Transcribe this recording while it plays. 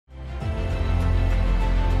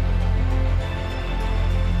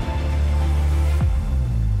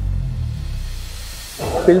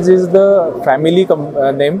Pilz is the family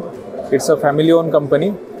name. It's a family-owned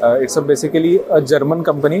company. It's basically a German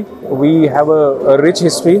company. We have a rich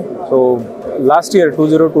history. So last year,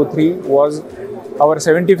 2023, was our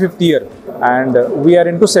 75th year, and we are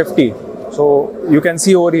into safety. So you can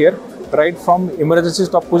see over here, right from emergency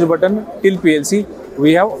stop push button till PLC,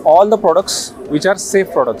 we have all the products which are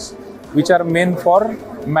safe products, which are meant for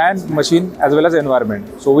man, machine as well as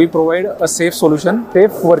environment. So we provide a safe solution,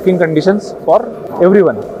 safe working conditions for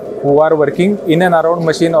everyone who are working in and around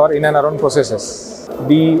machine or in and around processes.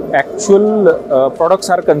 The actual products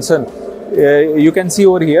are concerned, you can see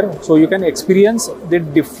over here. So you can experience the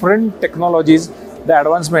different technologies, the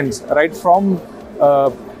advancements, right from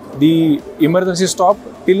the emergency stop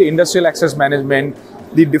till industrial access management,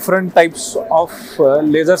 the different types of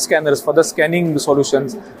laser scanners for the scanning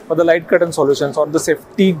solutions, for the light curtain solutions, or the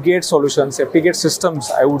safety gate solutions, safety gate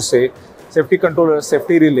systems, I would say, safety controllers,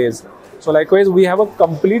 safety relays. So likewise, we have a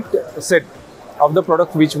complete set of the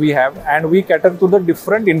product which we have, and we cater to the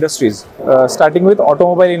different industries, starting with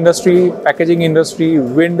automobile industry, packaging industry,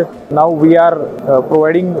 wind. Now we are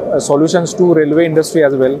providing solutions to railway industry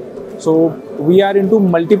as well. So we are into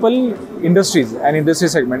multiple industries and industry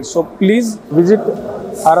segments. So please visit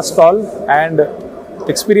our stall and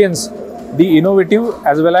experience the innovative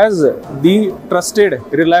as well as the trusted,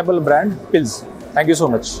 reliable brand Pilz. Thank you so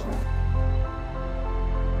much.